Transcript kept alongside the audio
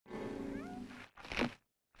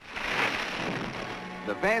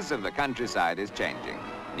The face of the countryside is changing.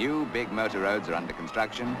 New big motor roads are under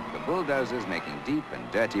construction, the bulldozers making deep and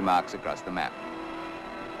dirty marks across the map.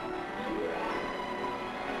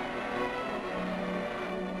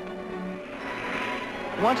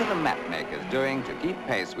 What are the map makers doing to keep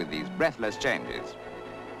pace with these breathless changes?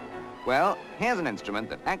 Well, here's an instrument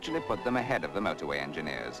that actually put them ahead of the motorway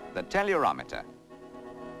engineers, the tellurometer.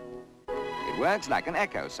 It works like an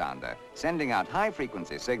echo sounder, sending out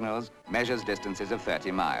high-frequency signals, measures distances of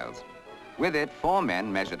 30 miles. With it, 4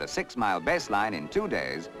 men measured a 6-mile baseline in 2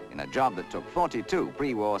 days in a job that took 42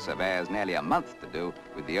 pre-war surveyors nearly a month to do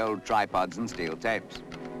with the old tripods and steel tapes.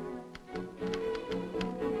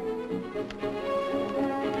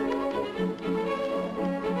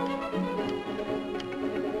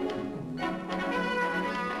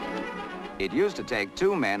 It used to take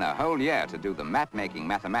 2 men a whole year to do the map-making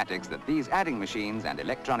mathematics that these adding machines and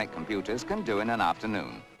electronic computers can do in an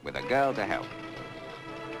afternoon, with a girl to help.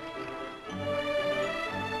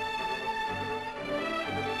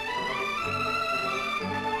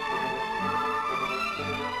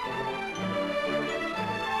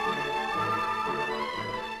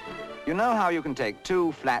 You know how you can take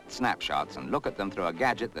 2 flat snapshots and look at them through a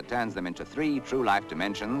gadget that turns them into 3 true-life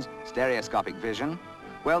dimensions, stereoscopic vision?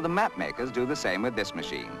 Well, the map makers do the same with this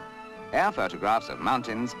machine. Air photographs of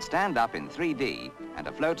mountains stand up in 3D, and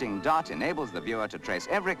a floating dot enables the viewer to trace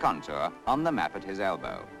every contour on the map at his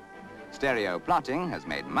elbow. Stereo plotting has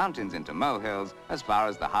made mountains into molehills as far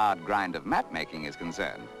as the hard grind of map making is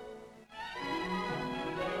concerned.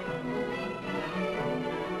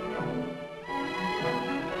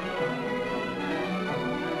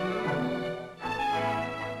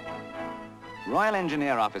 Royal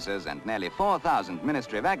Engineer officers and nearly 4,000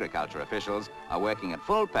 Ministry of Agriculture officials are working at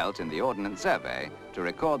full pelt in the Ordnance Survey to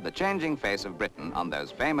record the changing face of Britain on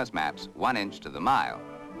those famous maps 1 inch to the mile.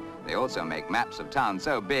 They also make maps of towns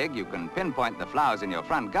so big you can pinpoint the flowers in your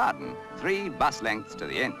front garden 3 bus lengths to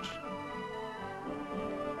the inch.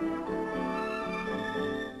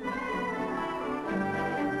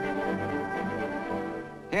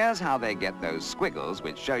 Here's how they get those squiggles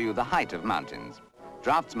which show you the height of mountains.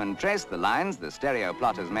 Draftsmen trace the lines the stereo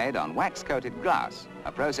plotters made on wax-coated glass,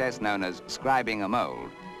 a process known as scribing a mold.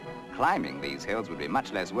 Climbing these hills would be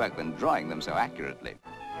much less work than drawing them so accurately.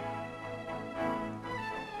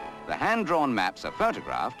 The hand-drawn maps are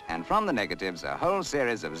photographed, and from the negatives, a whole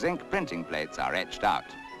series of zinc printing plates are etched out.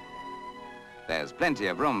 There's plenty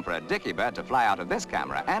of room for a dicky bird to fly out of this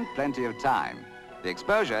camera, and plenty of time. The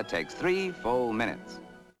exposure takes 3 full minutes.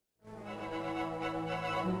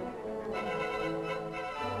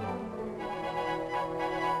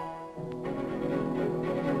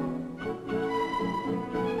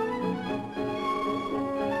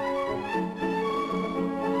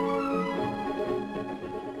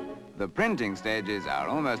 The printing stages are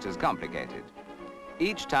almost as complicated.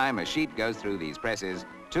 Each time a sheet goes through these presses,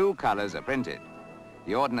 2 colors are printed.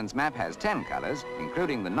 The Ordnance map has 10 colors,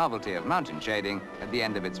 including the novelty of mountain shading at the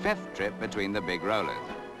end of its 5th trip between the big rollers.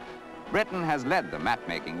 Britain has led the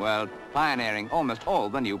map-making world, pioneering almost all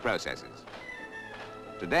the new processes.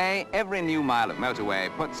 Today, every new mile of motorway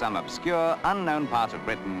puts some obscure, unknown part of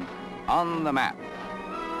Britain on the map.